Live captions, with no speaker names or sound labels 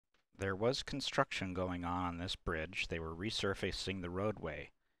There was construction going on this bridge. They were resurfacing the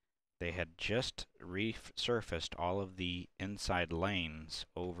roadway. They had just resurfaced all of the inside lanes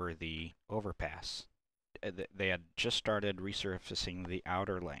over the overpass. They had just started resurfacing the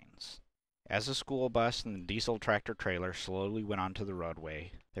outer lanes. As the school bus and the diesel tractor trailer slowly went onto the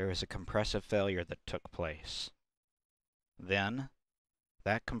roadway, there was a compressive failure that took place. Then,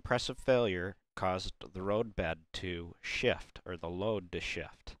 that compressive failure caused the roadbed to shift, or the load to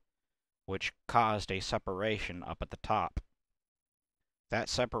shift, which caused a separation up at the top. That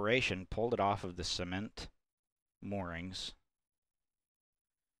separation pulled it off of the cement moorings,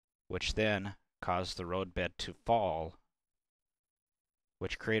 which then caused the roadbed to fall,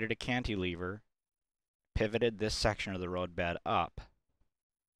 which created a cantilever, pivoted this section of the roadbed up,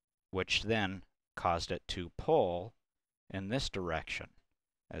 which then caused it to pull in this direction.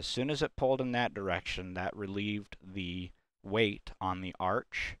 As soon as it pulled in that direction, that relieved the weight on the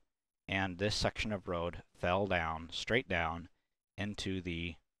arch, and this section of road fell down, straight down, into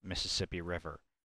the Mississippi River.